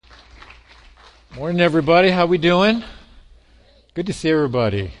Morning, everybody. How we doing? Good to see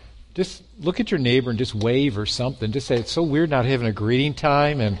everybody. Just look at your neighbor and just wave or something. Just say, it's so weird not having a greeting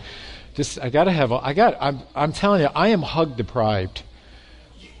time. And just, I'm telling you, I am hug deprived.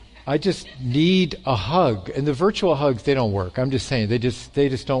 I just need a hug. And the virtual hugs, they don't work. I'm just saying, they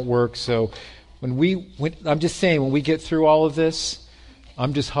just don't work. So when we get through all of this,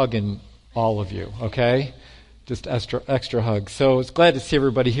 I'm just hugging all of you, okay? Just extra hugs. So it's glad to see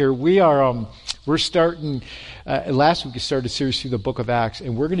everybody here. We're starting, last week we started a series through the book of Acts,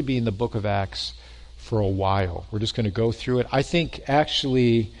 and we're going to be in the book of Acts for a while. We're just going to go through it. I think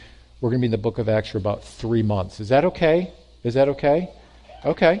actually we're going to be in the book of Acts for about 3 months. Is that okay?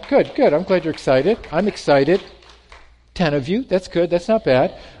 Okay, good. I'm glad you're excited. I'm excited. 10 of you. That's good. That's not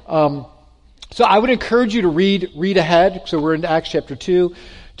bad. So I would encourage you to read ahead. So we're in Acts chapter 2.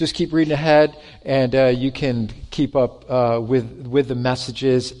 Just keep reading ahead, and you can keep up with the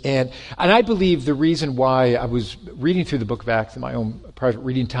messages. And I believe the reason why I was reading through the book of Acts in my own private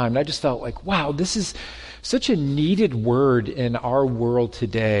reading time, and I just felt like, wow, this is such a needed word in our world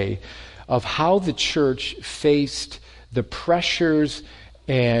today of how the church faced the pressures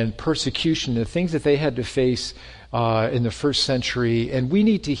and persecution, the things that they had to face in the first century. And we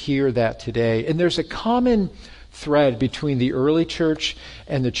need to hear that today. And there's a common thread between the early church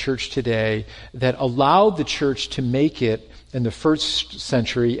and the church today that allowed the church to make it in the first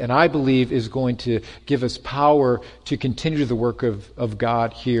century, and I believe is going to give us power to continue the work of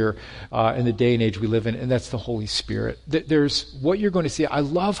God here in the day and age we live in, and that's the Holy Spirit. There's what you're going to see. I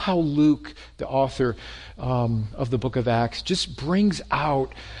love how Luke, the author of the book of Acts, just brings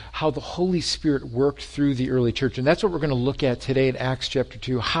out how the Holy Spirit worked through the early church, and that's what we're going to look at today in Acts chapter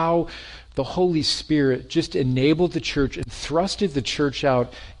 2, how the Holy Spirit just enabled the church and thrusted the church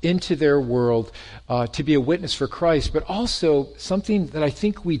out into their world to be a witness for Christ, but also something that I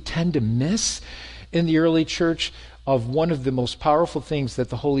think we tend to miss in the early church of one of the most powerful things that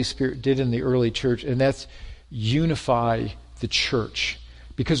the Holy Spirit did in the early church, and that's unify the church.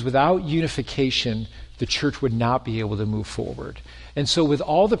 Because without unification, the church would not be able to move forward. And so with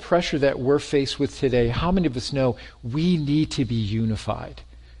all the pressure that we're faced with today, how many of us know we need to be unified?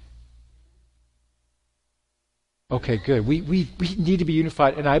 Okay, good. We need to be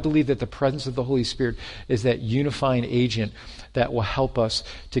unified, and I believe that the presence of the Holy Spirit is that unifying agent that will help us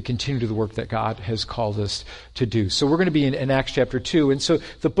to continue the work that God has called us to do. So we're going to be in Acts chapter 2, and so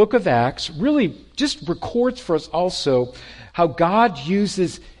the book of Acts really just records for us also how God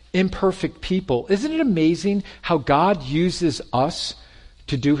uses imperfect people. Isn't it amazing how God uses us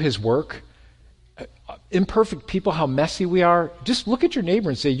to do His work? Imperfect people, how messy we are. Just look at your neighbor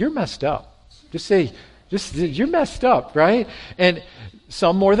and say, you're messed up. Just say, you're messed up, right? And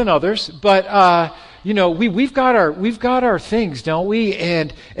some more than others, but we've got our things, don't we?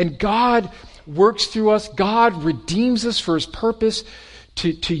 And God works through us. God redeems us for His purpose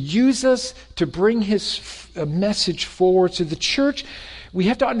to use us to bring His message forward. So the church, we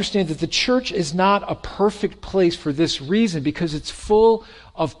have to understand that the church is not a perfect place for this reason, because it's full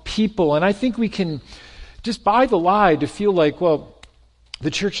of people. And I think we can just buy the lie to feel like, well, the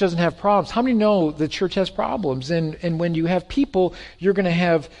church doesn't have problems. How many know the church has problems? And when you have people, you're going to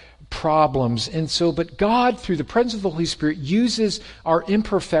have problems. And so, but God, through the presence of the Holy Spirit, uses our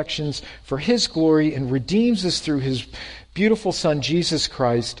imperfections for His glory and redeems us through His beautiful Son, Jesus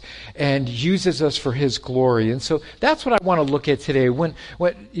Christ, and uses us for His glory. And so that's what I want to look at today,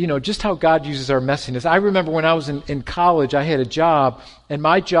 just how God uses our messiness. I remember when I was in college, I had a job, and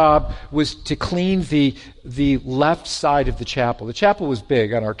my job was to clean the left side of the chapel. The chapel was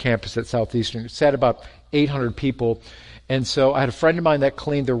big on our campus at Southeastern. It sat about 800 people. And so I had a friend of mine that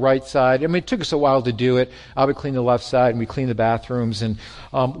cleaned the right side. I mean, it took us a while to do it. I would clean the left side, and we cleaned the bathrooms. And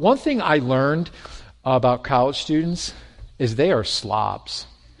one thing I learned about college students is they are slobs.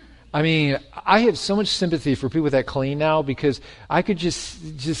 I mean, I have so much sympathy for people that clean now, because I could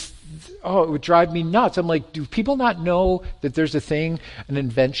it would drive me nuts. I'm like, do people not know that there's an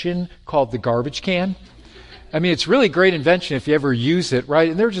invention called the garbage can? I mean, it's really a great invention if you ever use it,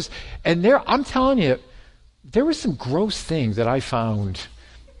 right? And I'm telling you, there were some gross things that I found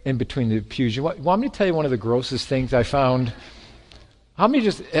in between the pews. You want me to tell you one of the grossest things I found? I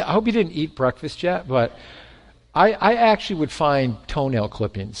hope you didn't eat breakfast yet, but I actually would find toenail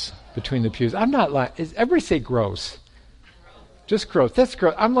clippings between the pews. I'm not lying. Everybody say gross. Just gross. That's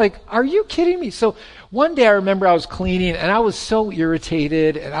gross. I'm like, are you kidding me? So one day I remember I was cleaning, and I was so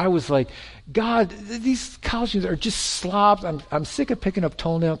irritated, and I was like, God, these college students are just slobs. I'm sick of picking up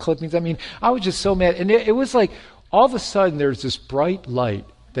toenail clippings. I mean, I was just so mad. And it was like all of a sudden there's this bright light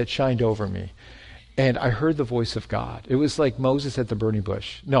that shined over me. And I heard the voice of God. It was like Moses at the burning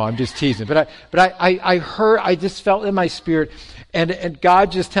bush. No, I'm just teasing. But I just felt in my spirit, and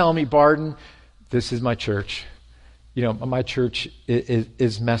God just telling me, Barden, this is my church. My church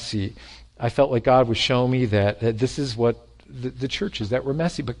is messy. I felt like God was showing me that this is what the church is, that we're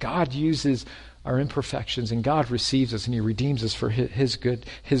messy. But God uses our imperfections, and God receives us, and He redeems us for His good.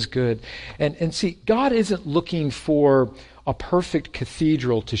 And see, God isn't looking for a perfect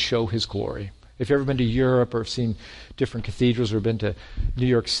cathedral to show His glory. If you've ever been to Europe or seen different cathedrals or been to New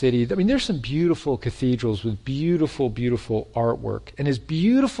York City, there's some beautiful cathedrals with beautiful, beautiful artwork. And as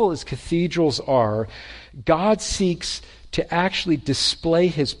beautiful as cathedrals are, God seeks to actually display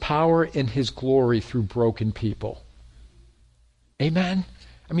His power and His glory through broken people. Amen?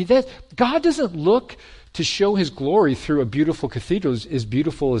 God doesn't look to show His glory through a beautiful cathedral, as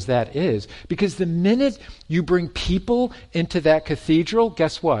beautiful as that is. Because the minute you bring people into that cathedral,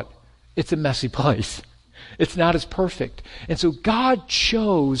 guess what? It's a messy place. It's not as perfect. And so God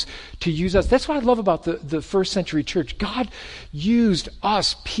chose to use us. That's what I love about the first century church. God used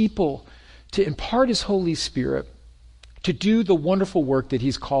us, people, to impart His Holy Spirit, to do the wonderful work that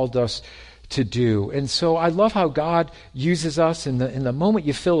He's called us to do. And so I love how God uses us. In the moment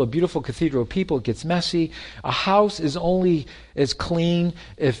you fill a beautiful cathedral of people, it gets messy. A house is only as clean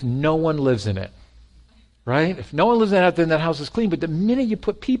if no one lives in it. Right? If no one lives in that, then that house is clean. But the minute you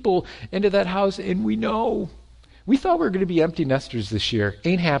put people into that house, and we thought we were going to be empty nesters this year.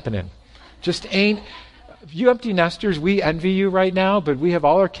 Ain't happening. Just ain't. You empty nesters, we envy you right now, but we have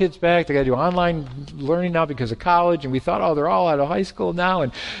all our kids back. They got to do online learning now because of college, and we thought, they're all out of high school now,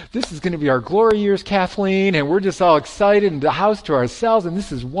 and this is going to be our glory years, Kathleen, and we're just all excited, and the house to ourselves, and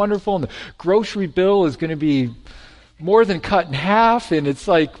this is wonderful, and the grocery bill is going to be more than cut in half, and it's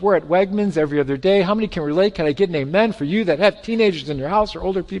like we're at Wegmans every other day. How many can relate? Can I get an amen for you that have teenagers in your house or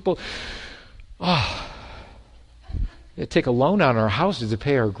older people? Take a loan on our houses to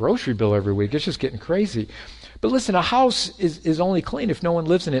pay our grocery bill every week. It's just getting crazy. But listen, a house is only clean if no one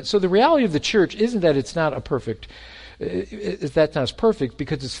lives in it. So the reality of the church isn't that it's not perfect,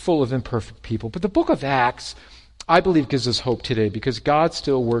 because it's full of imperfect people. But the book of Acts, I believe, gives us hope today because God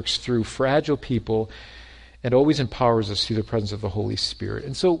still works through fragile people and always empowers us through the presence of the Holy Spirit.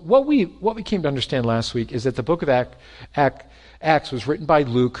 And so what we came to understand last week is that the book of Acts was written by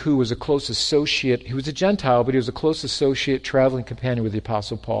Luke, who was a close associate. He was a Gentile, but he was a close associate, traveling companion with the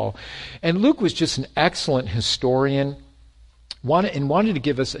Apostle Paul. And Luke was just an excellent historian, wanted to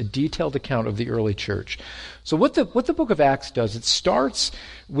give us a detailed account of the early church. So what the book of Acts does, it starts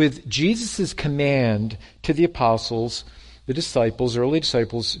with Jesus' command to the apostles, the disciples, early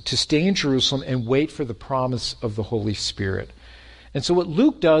disciples, to stay in Jerusalem and wait for the promise of the Holy Spirit. And so what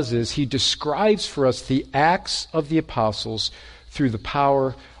Luke does is he describes for us the acts of the apostles through the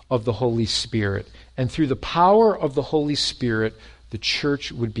power of the Holy Spirit. And through the power of the Holy Spirit, the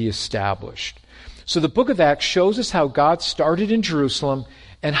church would be established. So the book of Acts shows us how God started in Jerusalem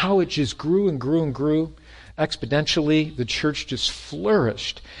and how it just grew and grew and grew exponentially. The church just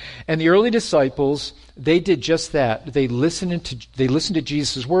flourished. And the early disciples, they did just that. They listened to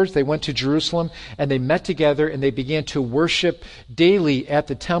Jesus' words. They went to Jerusalem and they met together and they began to worship daily at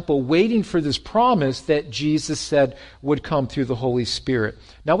the temple, waiting for this promise that Jesus said would come through the Holy Spirit.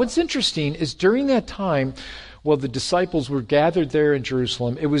 Now what's interesting is during that time, while the disciples were gathered there in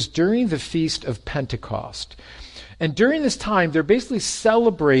Jerusalem, it was during the Feast of Pentecost. And during this time, they're basically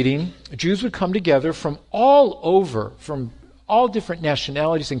celebrating. Jews would come together from all over, from all different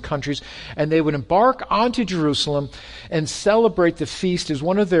nationalities and countries, and they would embark onto Jerusalem and celebrate the feast as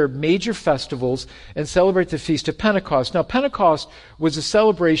one of their major festivals and celebrate the Feast of Pentecost. Now, Pentecost was a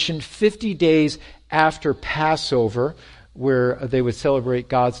celebration 50 days after Passover, where they would celebrate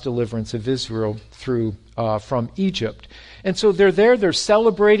God's deliverance of Israel from Egypt. And so they're there, they're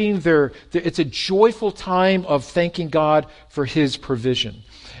celebrating, it's a joyful time of thanking God for His provision.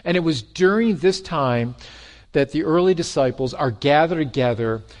 And it was during this time that the early disciples are gathered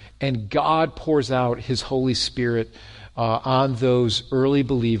together and God pours out His Holy Spirit on those early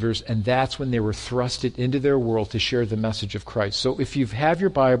believers, and that's when they were thrusted into their world to share the message of Christ. So if you have your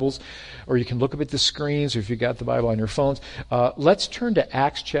Bibles, or you can look up at the screens, or if you've got the Bible on your phones, let's turn to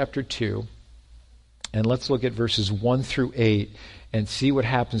Acts chapter 2, and let's look at verses 1 through 8 and see what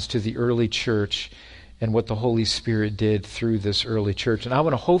happens to the early church and what the Holy Spirit did through this early church. And I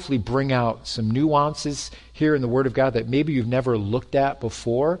want to hopefully bring out some nuances here in the Word of God that maybe you've never looked at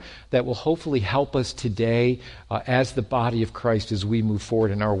before that will hopefully help us today as the body of Christ as we move forward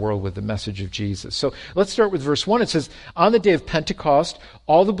in our world with the message of Jesus. So let's start with verse 1. It says, "On the day of Pentecost,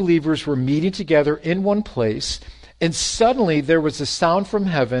 all the believers were meeting together in one place, and suddenly there was a sound from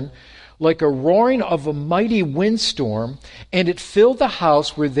heaven like a roaring of a mighty windstorm, and it filled the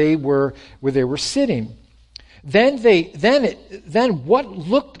house where they were sitting. Then what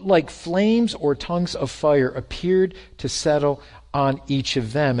looked like flames or tongues of fire appeared to settle on each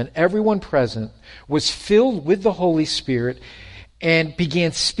of them, and everyone present was filled with the Holy Spirit and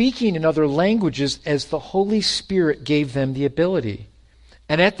began speaking in other languages as the Holy Spirit gave them the ability.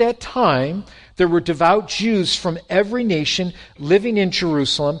 And at that time, there were devout Jews from every nation living in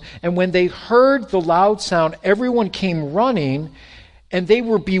Jerusalem, and when they heard the loud sound, everyone came running, and they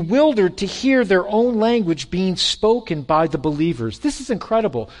were bewildered to hear their own language being spoken by the believers. This is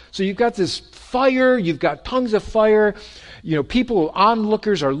incredible. So you've got this fire, you've got tongues of fire, people,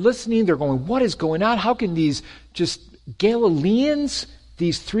 onlookers are listening, they're going, what is going on? How can these just Galileans,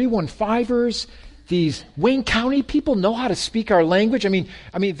 these 315ers, these Wayne County people know how to speak our language? I mean,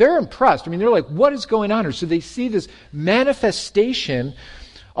 they're impressed. They're like, what is going on here? So they see this manifestation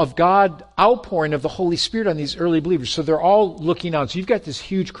of God outpouring of the Holy Spirit on these early believers. So they're all looking on. So you've got this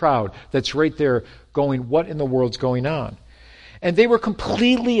huge crowd that's right there going, what in the world's going on? And they were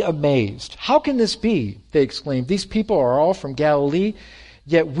completely amazed. How can this be? They exclaimed. These people are all from Galilee,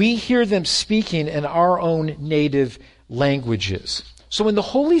 yet we hear them speaking in our own native languages. So when the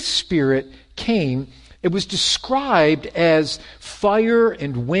Holy Spirit came, it was described as fire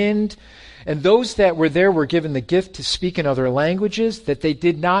and wind, and those that were there were given the gift to speak in other languages that they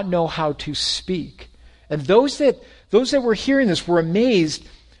did not know how to speak. And those that were hearing this were amazed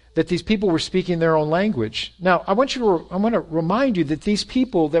that these people were speaking their own language. Now, I want to remind you that these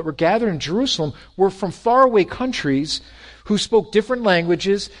people that were gathered in Jerusalem were from faraway countries who spoke different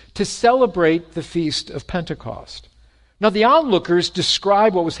languages to celebrate the Feast of Pentecost. Now, the onlookers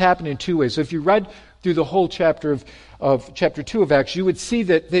describe what was happening in two ways. So if you read through the whole chapter of chapter 2 of Acts, you would see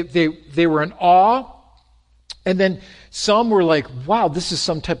that they were in awe, and then some were like, wow, this is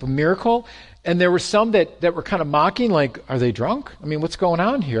some type of miracle. And there were some that were kind of mocking, like, are they drunk? What's going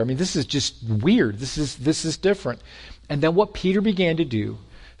on here? This is just weird. This is different. And then what Peter began to do,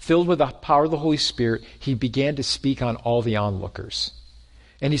 filled with the power of the Holy Spirit, he began to speak on all the onlookers.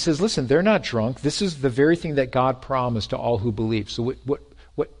 And he says, listen, they're not drunk. This is the very thing that God promised to all who believe. So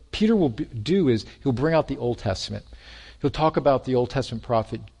what Peter will do is he'll bring out the Old Testament. He'll talk about the Old Testament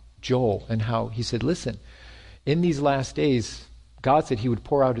prophet Joel and how he said, listen, in these last days, God said he would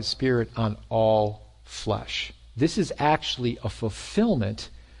pour out his Spirit on all flesh. This is actually a fulfillment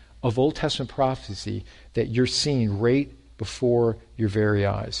of Old Testament prophecy that you're seeing right before your very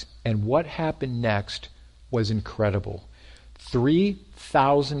eyes. And what happened next was incredible.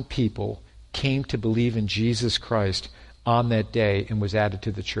 3,000 people came to believe in Jesus Christ on that day and was added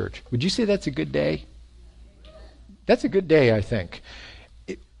to the church. Would you say that's a good day? That's a good day, I think.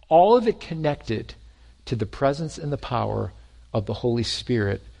 All of it connected to the presence and the power of the Holy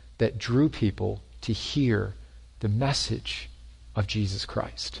Spirit that drew people to hear the message of Jesus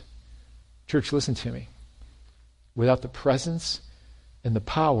Christ. Church, listen to me. Without the presence and the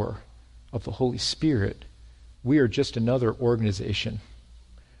power of the Holy Spirit, we are just another organization.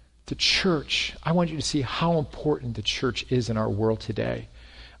 The church, I want you to see how important the church is in our world today.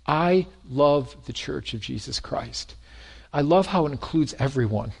 I love the church of Jesus Christ. I love how it includes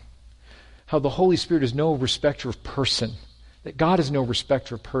everyone. How the Holy Spirit is no respecter of person. That God is no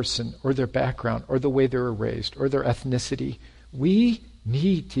respecter of person or their background or the way they were raised or their ethnicity. We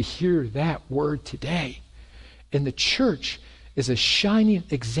need to hear that word today. And the church is a shining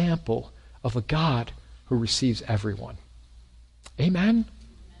example of a God who receives everyone. Amen?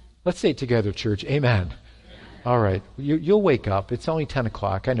 Let's say it together, church. Amen. All right. You'll wake up. It's only 10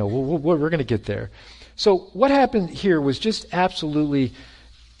 o'clock. I know. We're going to get there. So what happened here was just absolutely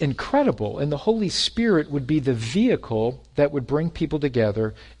incredible, and the Holy Spirit would be the vehicle that would bring people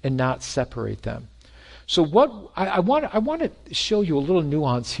together and not separate them. So what I want to show you a little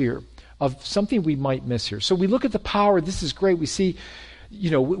nuance here of something we might miss here. So we look at the power. This is great. We see,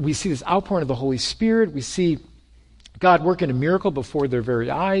 we see this outpouring of the Holy Spirit. We see God working a miracle before their very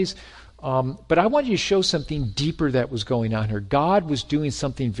eyes. But I want you to show something deeper that was going on here. God was doing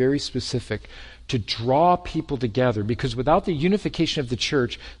something very specific to draw people together, because without the unification of the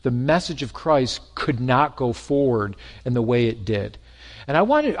church, the message of Christ could not go forward in the way it did. And I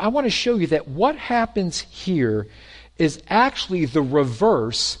want to show you that what happens here is actually the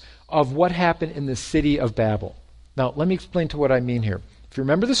reverse of what happened in the city of Babel. Now, let me explain to what I mean here. If you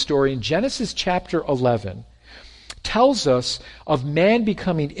remember the story, in Genesis chapter 11, tells us of man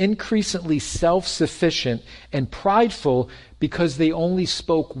becoming increasingly self-sufficient and prideful because they only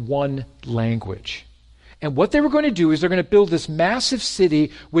spoke one language. And what they were going to do is they're going to build this massive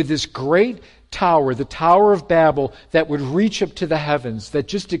city with this great tower, the Tower of Babel, that would reach up to the heavens, that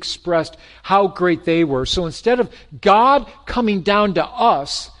just expressed how great they were. So instead of God coming down to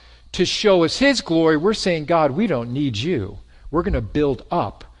us to show us his glory, we're saying, God, we don't need you. We're going to build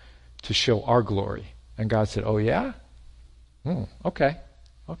up to show our glory. And God said, oh yeah? Okay,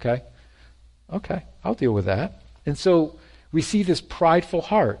 I'll deal with that. And so we see this prideful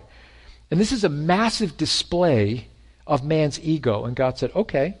heart. And this is a massive display of man's ego. And God said,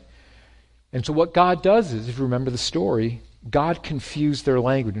 okay. And so what God does is, if you remember the story, God confused their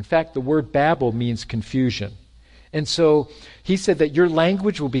language. In fact, the word Babel means confusion. And so he said that your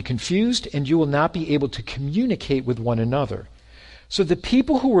language will be confused and you will not be able to communicate with one another. So the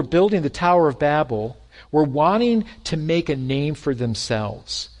people who were building the Tower of Babel were wanting to make a name for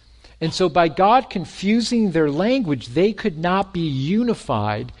themselves. And so by God confusing their language, they could not be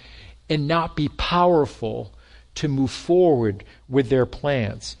unified and not be powerful to move forward with their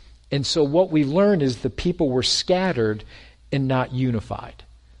plans. And so what we learn is the people were scattered and not unified.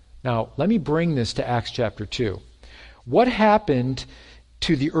 Now, let me bring this to Acts chapter 2. What happened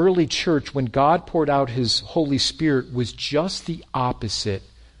to the early church when God poured out his Holy Spirit was just the opposite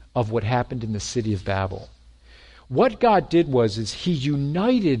of what happened in the city of Babel. What God did was he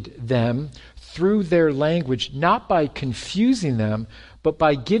united them through their language, not by confusing them, but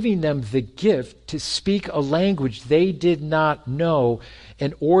by giving them the gift to speak a language they did not know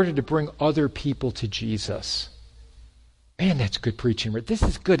in order to bring other people to Jesus. Man, that's good preaching. This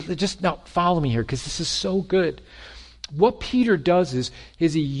is good. Just now follow me here because this is so good. What Peter does is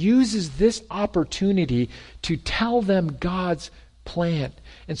he uses this opportunity to tell them God's plan.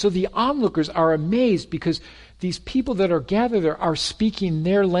 And so the onlookers are amazed because these people that are gathered there are speaking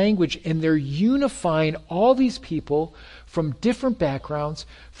their language, and they're unifying all these people from different backgrounds,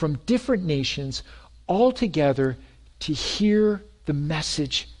 from different nations, all together to hear the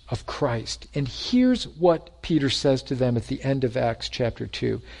message of Christ. And here's what Peter says to them at the end of Acts chapter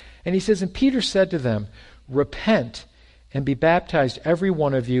 2. And he says, and Peter said to them, repent and be baptized every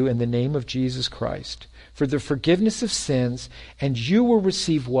one of you in the name of Jesus Christ for the forgiveness of sins, and you will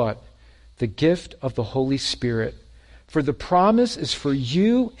receive what? The gift of the Holy Spirit. For the promise is for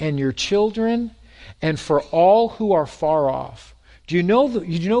you and your children and for all who are far off. Do you know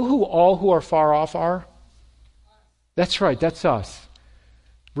who all who are far off are? That's right, that's us.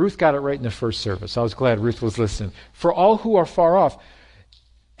 Ruth got it right in the first service. I was glad Ruth was listening. For all who are far off,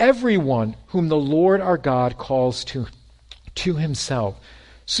 everyone whom the Lord our God calls to himself.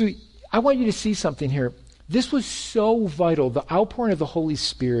 So I want you to see something here. This was so vital. The outpouring of the Holy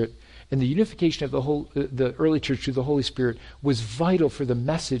Spirit and the unification of the early church through the Holy Spirit was vital for the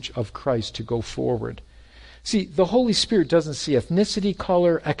message of Christ to go forward. See, the Holy Spirit doesn't see ethnicity,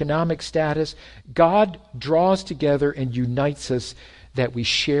 color, economic status. God draws together and unites us that we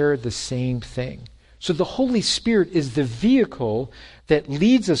share the same thing. So the Holy Spirit is the vehicle that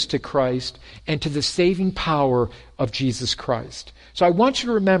leads us to Christ and to the saving power of Jesus Christ. So I want you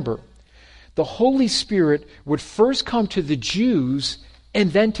to remember, the Holy Spirit would first come to the Jews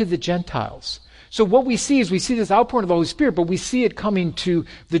and then to the Gentiles. So what we see is we see this outpouring of the Holy Spirit, but we see it coming to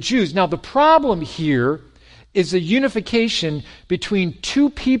the Jews. Now the problem here is a unification between two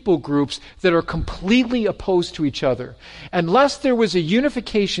people groups that are completely opposed to each other. Unless there was a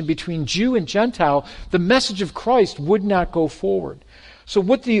unification between Jew and Gentile, the message of Christ would not go forward. So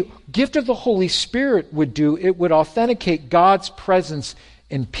what the gift of the Holy Spirit would do, it would authenticate God's presence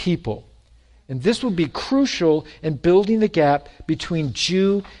in people. And this would be crucial in building the gap between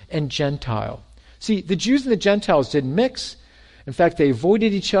Jew and Gentile. See, the Jews and the Gentiles didn't mix. In fact, they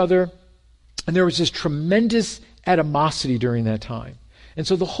avoided each other. And there was this tremendous animosity during that time. And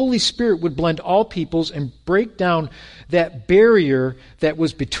so the Holy Spirit would blend all peoples and break down that barrier that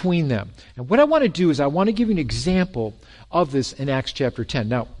was between them. And what I want to do is I want to give you an example of this in Acts chapter 10.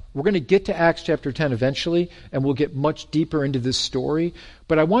 Now, we're going to get to Acts chapter 10 eventually, and we'll get much deeper into this story.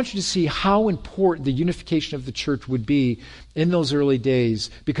 But I want you to see how important the unification of the church would be in those early days,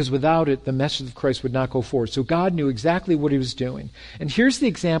 because without it, the message of Christ would not go forward. So God knew exactly what he was doing. And here's the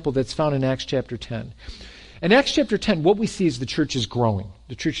example that's found in Acts chapter 10. In Acts chapter 10, what we see is the church is growing.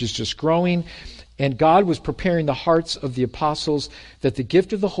 The church is just growing, and God was preparing the hearts of the apostles that the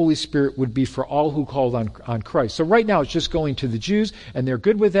gift of the Holy Spirit would be for all who called on Christ. So right now it's just going to the Jews, and they're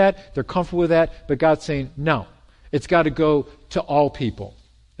good with that, they're comfortable with that, but God's saying, no, it's got to go to all people.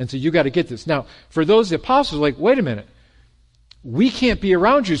 And so you got to get this. Now, for those the apostles are like, wait a minute, we can't be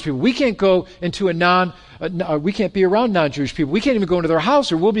around Jewish people. We can't go into we can't be around non-Jewish people. We can't even go into their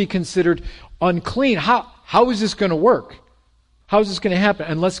house, or we'll be considered unclean. How is this going to work? How is this going to happen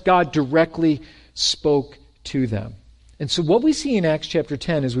unless God directly spoke to them? And so what we see in Acts chapter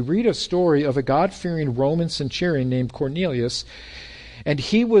 10 is we read a story of a God-fearing Roman centurion named Cornelius, and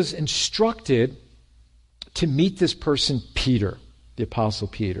he was instructed to meet this person, Peter, the Apostle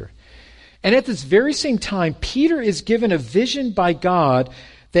Peter. And at this very same time, Peter is given a vision by God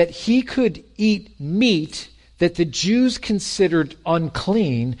that he could eat meat that the Jews considered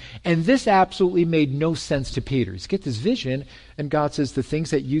unclean, and this absolutely made no sense to Peter. He's get this vision, and God says, the things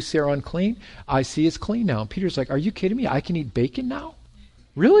that you say are unclean, I see as clean now. And Peter's like, are you kidding me? I can eat bacon now?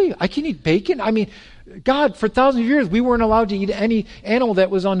 Really? I can eat bacon? I mean, God, for thousands of years, we weren't allowed to eat any animal that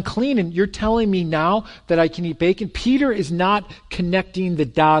was unclean, and you're telling me now that I can eat bacon? Peter is not connecting the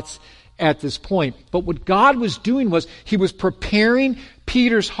dots at this point. But what God was doing was he was preparing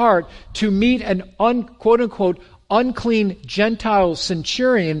Peter's heart to meet an quote-unquote unclean Gentile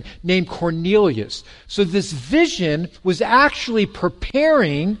centurion named Cornelius. So this vision was actually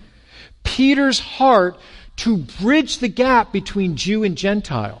preparing Peter's heart to bridge the gap between Jew and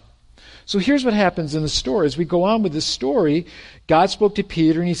Gentile. So here's what happens in the story. As we go on with this story, God spoke to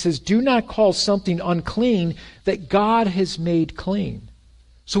Peter and he says, do not call something unclean that God has made clean.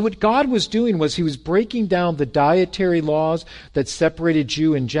 So what God was doing was he was breaking down the dietary laws that separated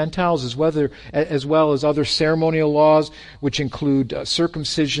Jew and Gentiles, as well as other ceremonial laws, which include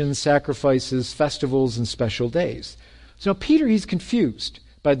circumcision, sacrifices, festivals, and special days. So now Peter, he's confused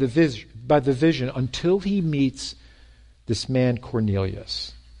by the vision until he meets this man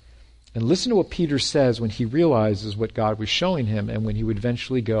Cornelius. And listen to what Peter says when he realizes what God was showing him and when he would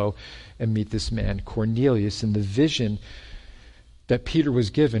eventually go and meet this man Cornelius. And the vision that Peter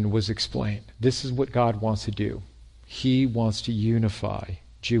was given was explained. This is what God wants to do. He wants to unify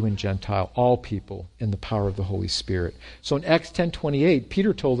Jew and Gentile, all people, in the power of the Holy Spirit. So in Acts 10:28,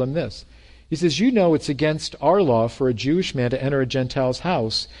 Peter told them this. He says, you know it's against our law for a Jewish man to enter a Gentile's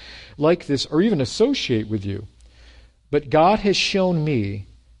house like this or even associate with you. But God has shown me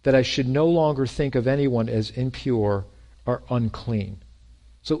that I should no longer think of anyone as impure or unclean.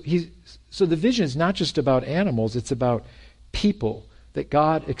 So the vision is not just about animals, it's about people, that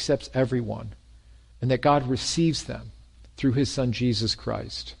God accepts everyone and that God receives them through his son Jesus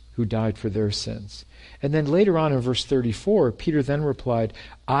Christ, who died for their sins. And then later on in verse 34, Peter then replied,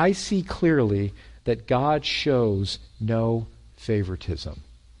 I see clearly that God shows no favoritism.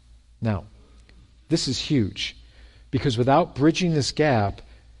 Now, this is huge, because without bridging this gap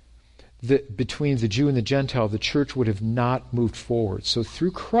between the Jew and the Gentile, the church would have not moved forward. So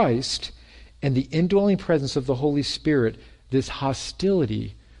through Christ and the indwelling presence of the Holy Spirit, this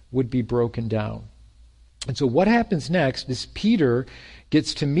hostility would be broken down. And so what happens next is Peter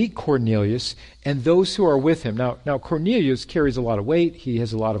gets to meet Cornelius and those who are with him. Now Cornelius carries a lot of weight. He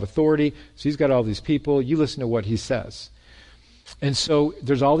has a lot of authority. So he's got all these people. You listen to what he says. And so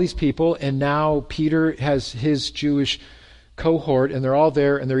there's all these people, and now Peter has his Jewish cohort, and they're all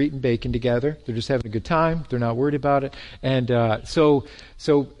there, and they're eating bacon together. They're just having a good time. They're not worried about it. And so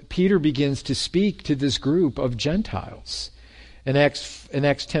Peter begins to speak to this group of Gentiles. In Acts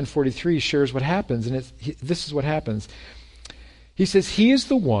 10:43 shares what happens, and this is what happens. He says, he is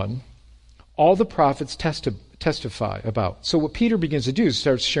the one all the prophets testify about. So what Peter begins to do is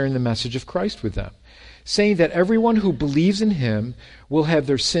starts sharing the message of Christ with them, saying that everyone who believes in him will have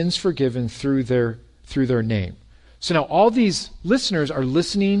their sins forgiven through their name. So now all these listeners are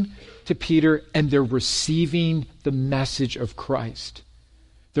listening to Peter, and they're receiving the message of Christ.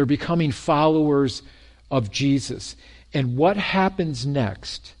 They're becoming followers of Jesus. And what happens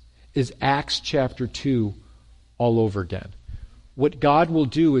next is Acts chapter 2 all over again. What God will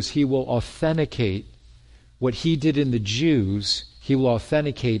do is he will authenticate what he did in the Jews, he will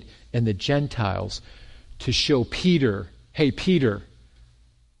authenticate in the Gentiles to show Peter, hey Peter,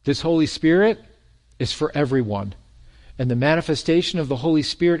 this Holy Spirit is for everyone. And the manifestation of the Holy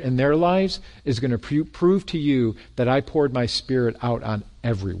Spirit in their lives is going to prove to you that I poured my Spirit out on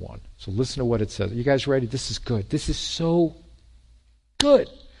everyone. So listen to what it says. Are you guys ready? This is good. This is so good.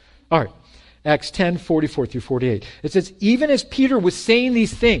 All right. Acts 10:44-48. It says, even as Peter was saying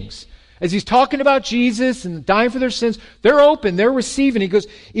these things, as he's talking about Jesus and dying for their sins, they're open, they're receiving. He goes,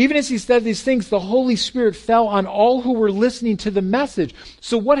 even as he said these things, the Holy Spirit fell on all who were listening to the message.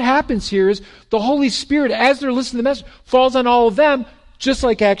 So what happens here is the Holy Spirit, as they're listening to the message, falls on all of them, just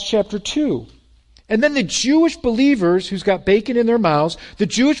like Acts chapter 2. And then the Jewish believers who's got bacon in their mouths, the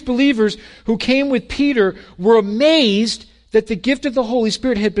Jewish believers who came with Peter were amazed that the gift of the Holy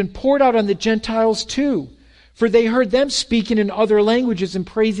Spirit had been poured out on the Gentiles too. For they heard them speaking in other languages and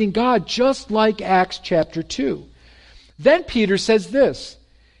praising God, just like Acts chapter 2. Then Peter says this.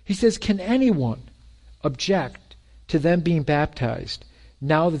 He says, can anyone object to them being baptized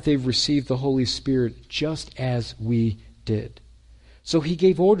now that they've received the Holy Spirit just as we did. So he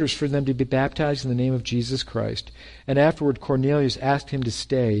gave orders for them to be baptized in the name of Jesus Christ, and afterward Cornelius asked him to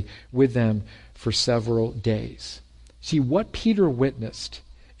stay with them for several days. See, what Peter witnessed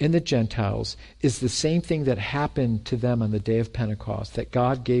in the Gentiles is the same thing that happened to them on the day of Pentecost, that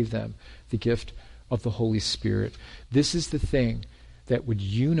God gave them the gift of the Holy Spirit. This is the thing that would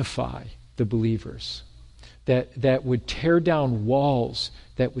unify the believers, that would tear down walls,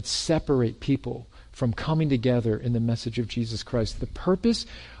 that would separate people from coming together in the message of Jesus Christ. The purpose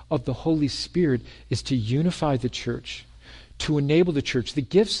of the Holy Spirit is to unify the church, to enable the church. The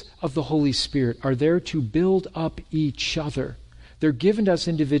gifts of the Holy Spirit are there to build up each other. They're given to us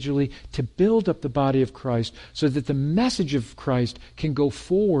individually to build up the body of Christ so that the message of Christ can go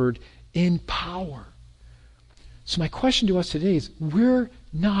forward in power. So my question to us today is, we're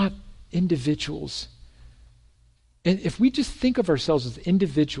not individuals. And if we just think of ourselves as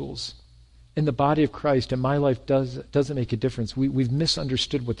individuals in the body of Christ, and my life doesn't make a difference, we've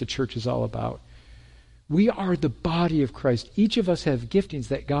misunderstood what the church is all about. We are the body of Christ. Each of us have giftings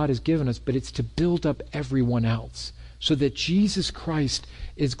that God has given us, but it's to build up everyone else so that Jesus Christ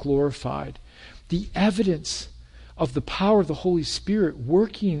is glorified. The evidence of the power of the Holy Spirit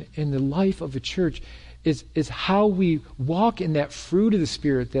working in the life of a church is how we walk in that fruit of the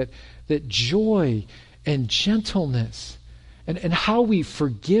Spirit, that joy and gentleness, and how we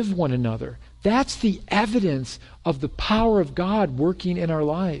forgive one another. That's the evidence of the power of God working in our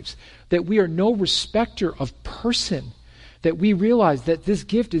lives. That we are no respecter of person. That we realize that this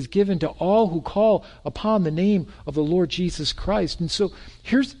gift is given to all who call upon the name of the Lord Jesus Christ. And so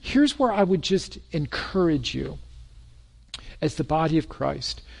here's where I would just encourage you as the body of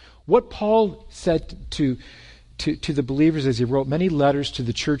Christ. What Paul said to the believers as he wrote many letters to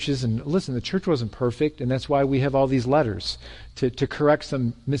the churches, and listen, the church wasn't perfect, and that's why we have all these letters to correct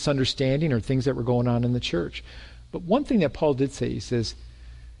some misunderstanding or things that were going on in the church. But one thing that Paul did say, he says,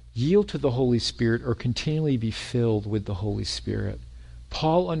 yield to the Holy Spirit or continually be filled with the Holy Spirit.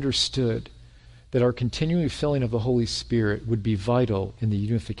 Paul understood that our continuing filling of the Holy Spirit would be vital in the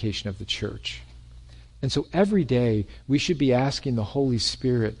unification of the church. And so every day we should be asking the Holy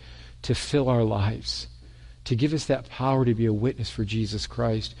Spirit to fill our lives, to give us that power to be a witness for Jesus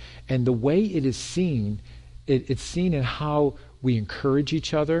Christ. And the way it is seen, it's seen in how we encourage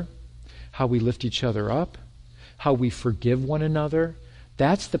each other, how we lift each other up, how we forgive one another.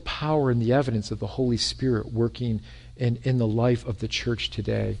 That's the power and the evidence of the Holy Spirit working in the life of the church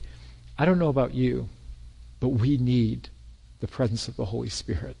today. I don't know about you, but we need the presence of the Holy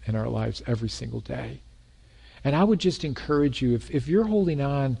Spirit in our lives every single day. And I would just encourage you, if you're holding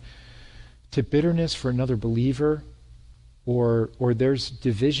on to bitterness for another believer, or there's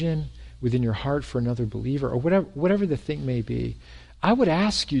division within your heart for another believer, or whatever the thing may be, I would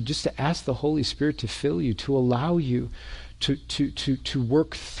ask you just to ask the Holy Spirit to fill you, to allow you to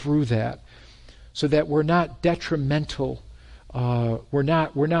work through that, so that we're not detrimental, we're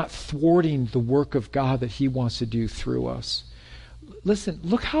not thwarting the work of God that He wants to do through us. Listen,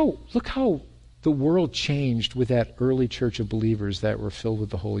 look how the world changed with that early church of believers that were filled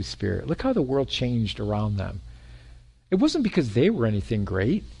with the Holy Spirit. Look how the world changed around them. It wasn't because they were anything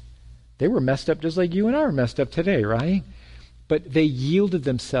great. They were messed up just like you and I are messed up today, right? But they yielded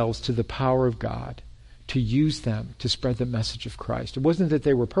themselves to the power of God to use them to spread the message of Christ. It wasn't that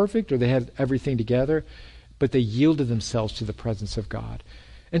they were perfect or they had everything together, but they yielded themselves to the presence of God.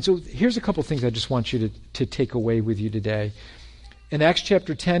 And so here's a couple things I just want you to take away with you today. In Acts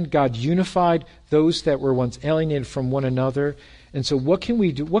chapter 10, God unified those that were once alienated from one another. And so what can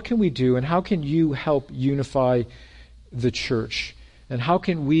we do? What can we do? And how can you help unify the church? And how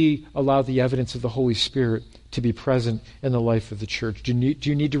can we allow the evidence of the Holy Spirit to be present in the life of the church? Do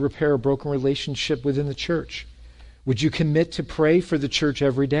you need to repair a broken relationship within the church? Would you commit to pray for the church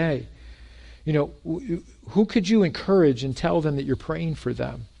every day? You know, who could you encourage and tell them that you're praying for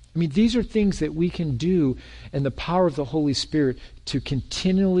them? I mean, these are things that we can do in the power of the Holy Spirit to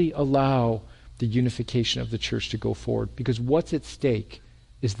continually allow the unification of the church to go forward. Because what's at stake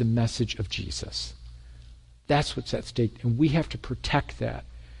is the message of Jesus. That's what's at stake. And we have to protect that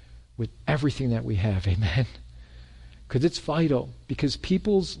with everything that we have. Amen? Because it's vital. Because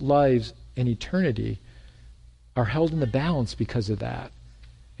people's lives and eternity are held in the balance because of that.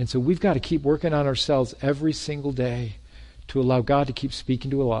 And so we've got to keep working on ourselves every single day to allow God to keep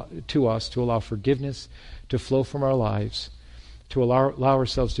speaking to us, to allow forgiveness to flow from our lives, to allow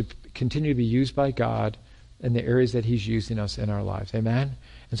ourselves to continue to be used by God in the areas that He's using us in our lives. Amen?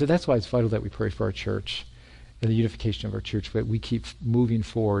 And so that's why it's vital that we pray for our church and the unification of our church, that we keep moving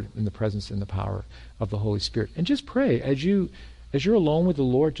forward in the presence and the power of the Holy Spirit. And just pray, as you're alone with the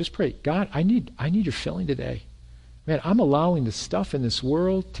Lord, just pray, God, I need your filling today. Man, I'm allowing the stuff in this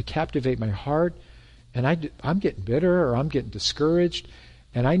world to captivate my heart, and I'm getting bitter or I'm getting discouraged,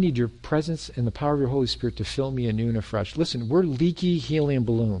 and I need your presence and the power of your Holy Spirit to fill me anew and afresh. Listen, we're leaky helium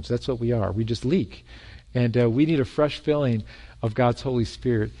balloons. That's what we are. We just leak. And we need a fresh filling of God's Holy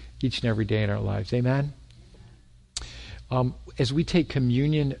Spirit each and every day in our lives. Amen? As we take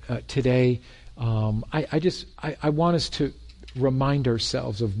communion today, I want us to remind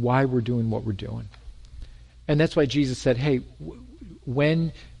ourselves of why we're doing what we're doing. And that's why Jesus said, hey,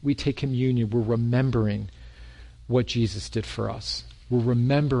 when we take communion, we're remembering what Jesus did for us. We're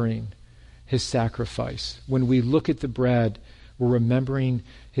remembering his sacrifice. When we look at the bread, we're remembering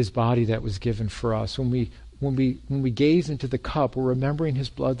his body that was given for us. When we gaze into the cup, we're remembering his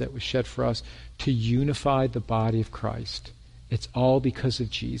blood that was shed for us to unify the body of Christ. It's all because of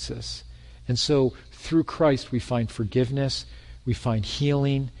Jesus. And so through Christ we find forgiveness, we find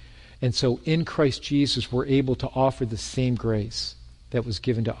healing. And so in Christ Jesus we're able to offer the same grace that was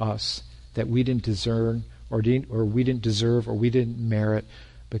given to us that we didn't deserve or we didn't merit.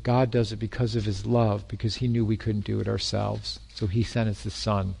 But God does it because of his love, because he knew we couldn't do it ourselves. So he sent us the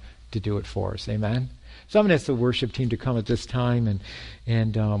Son to do it for us. Amen? So I'm going to ask the worship team to come at this time,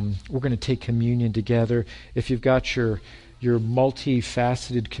 and we're going to take communion together. If you've got your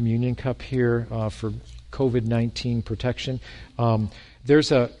multifaceted communion cup here for COVID-19 protection,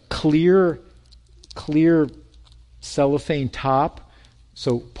 there's a clear cellophane top.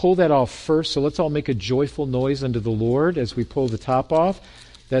 So pull that off first. So let's all make a joyful noise unto the Lord as we pull the top off.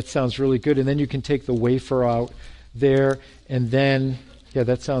 That sounds really good. And then you can take the wafer out there. And then, yeah,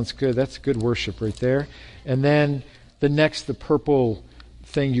 that sounds good. That's good worship right there. And then the purple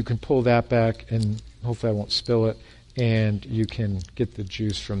thing, you can pull that back, and hopefully I won't spill it. And you can get the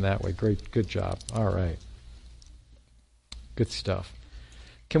juice from that way. Great, good job. All right. Good stuff.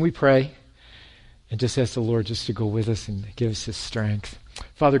 Can we pray? And just ask the Lord just to go with us and give us his strength.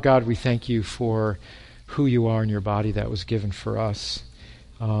 Father God, we thank you for who you are in your body that was given for us.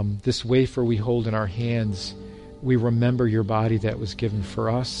 This wafer we hold in our hands, we remember your body that was given for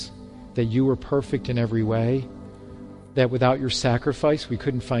us, that you were perfect in every way, that without your sacrifice we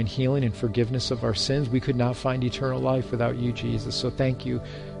couldn't find healing and forgiveness of our sins. We could not find eternal life without you, Jesus. So thank you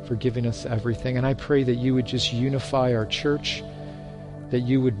for giving us everything. And I pray that you would just unify our church, that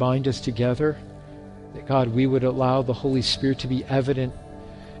you would bind us together, that, God, we would allow the Holy Spirit to be evident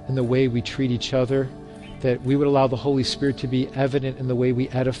in the way we treat each other, that we would allow the Holy Spirit to be evident in the way we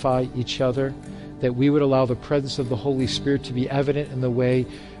edify each other, that we would allow the presence of the Holy Spirit to be evident in the way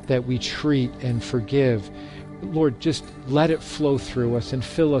that we treat and forgive. Lord, just let it flow through us and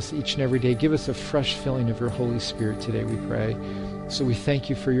fill us each and every day. Give us a fresh filling of your Holy Spirit today, we pray. So we thank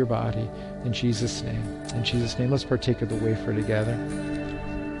you for your body. In Jesus' name. In Jesus' name, let's partake of the wafer together.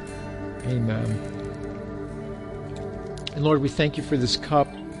 Amen. And Lord, we thank you for this cup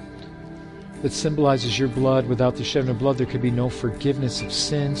that symbolizes your blood. Without the shedding of blood, there could be no forgiveness of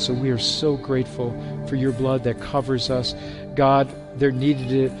sin. So we are so grateful for your blood that covers us. God, there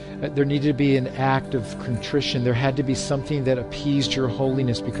needed to be an act of contrition. There had to be something that appeased your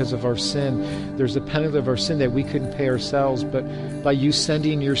holiness because of our sin. There's a penalty of our sin that we couldn't pay ourselves, but by you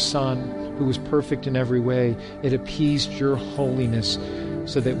sending your Son, who was perfect in every way, it appeased your holiness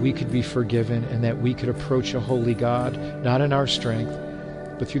so that we could be forgiven and that we could approach a holy God, not in our strength,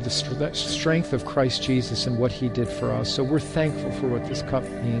 but through the strength of Christ Jesus and what he did for us. So we're thankful for what this cup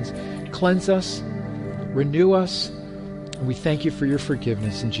means. Cleanse us, renew us, and we thank you for your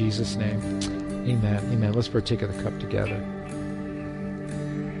forgiveness in Jesus' name. Amen. Amen. Let's partake of the cup together.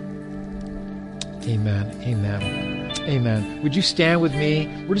 Amen. Amen. Amen. Would you stand with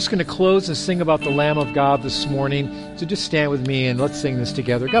me? We're just going to close and sing about the Lamb of God this morning. So just stand with me and let's sing this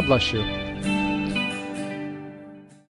together. God bless you.